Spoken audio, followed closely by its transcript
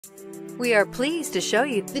We are pleased to show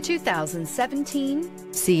you the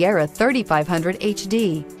 2017 Sierra 3500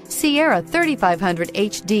 HD. Sierra 3500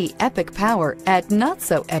 HD epic power at not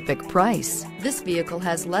so epic price. This vehicle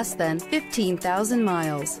has less than 15,000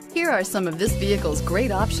 miles. Here are some of this vehicle's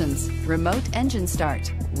great options: remote engine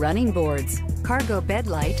start, running boards, cargo bed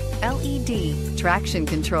light, LED, traction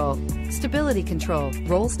control, stability control,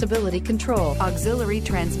 roll stability control, auxiliary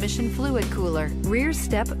transmission fluid cooler, rear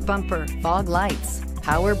step bumper, fog lights,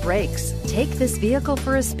 power brakes. Take this vehicle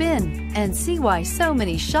for a spin and see why so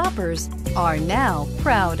many shoppers are now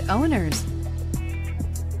proud owners.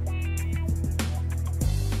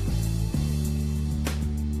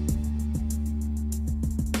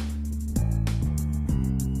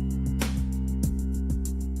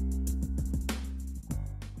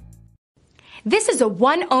 This is a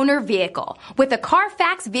one-owner vehicle with a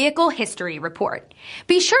Carfax Vehicle History Report.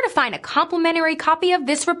 Be sure to find a complimentary copy of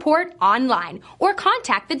this report online or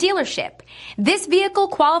contact the dealership. This vehicle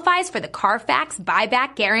qualifies for the Carfax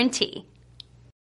Buyback Guarantee.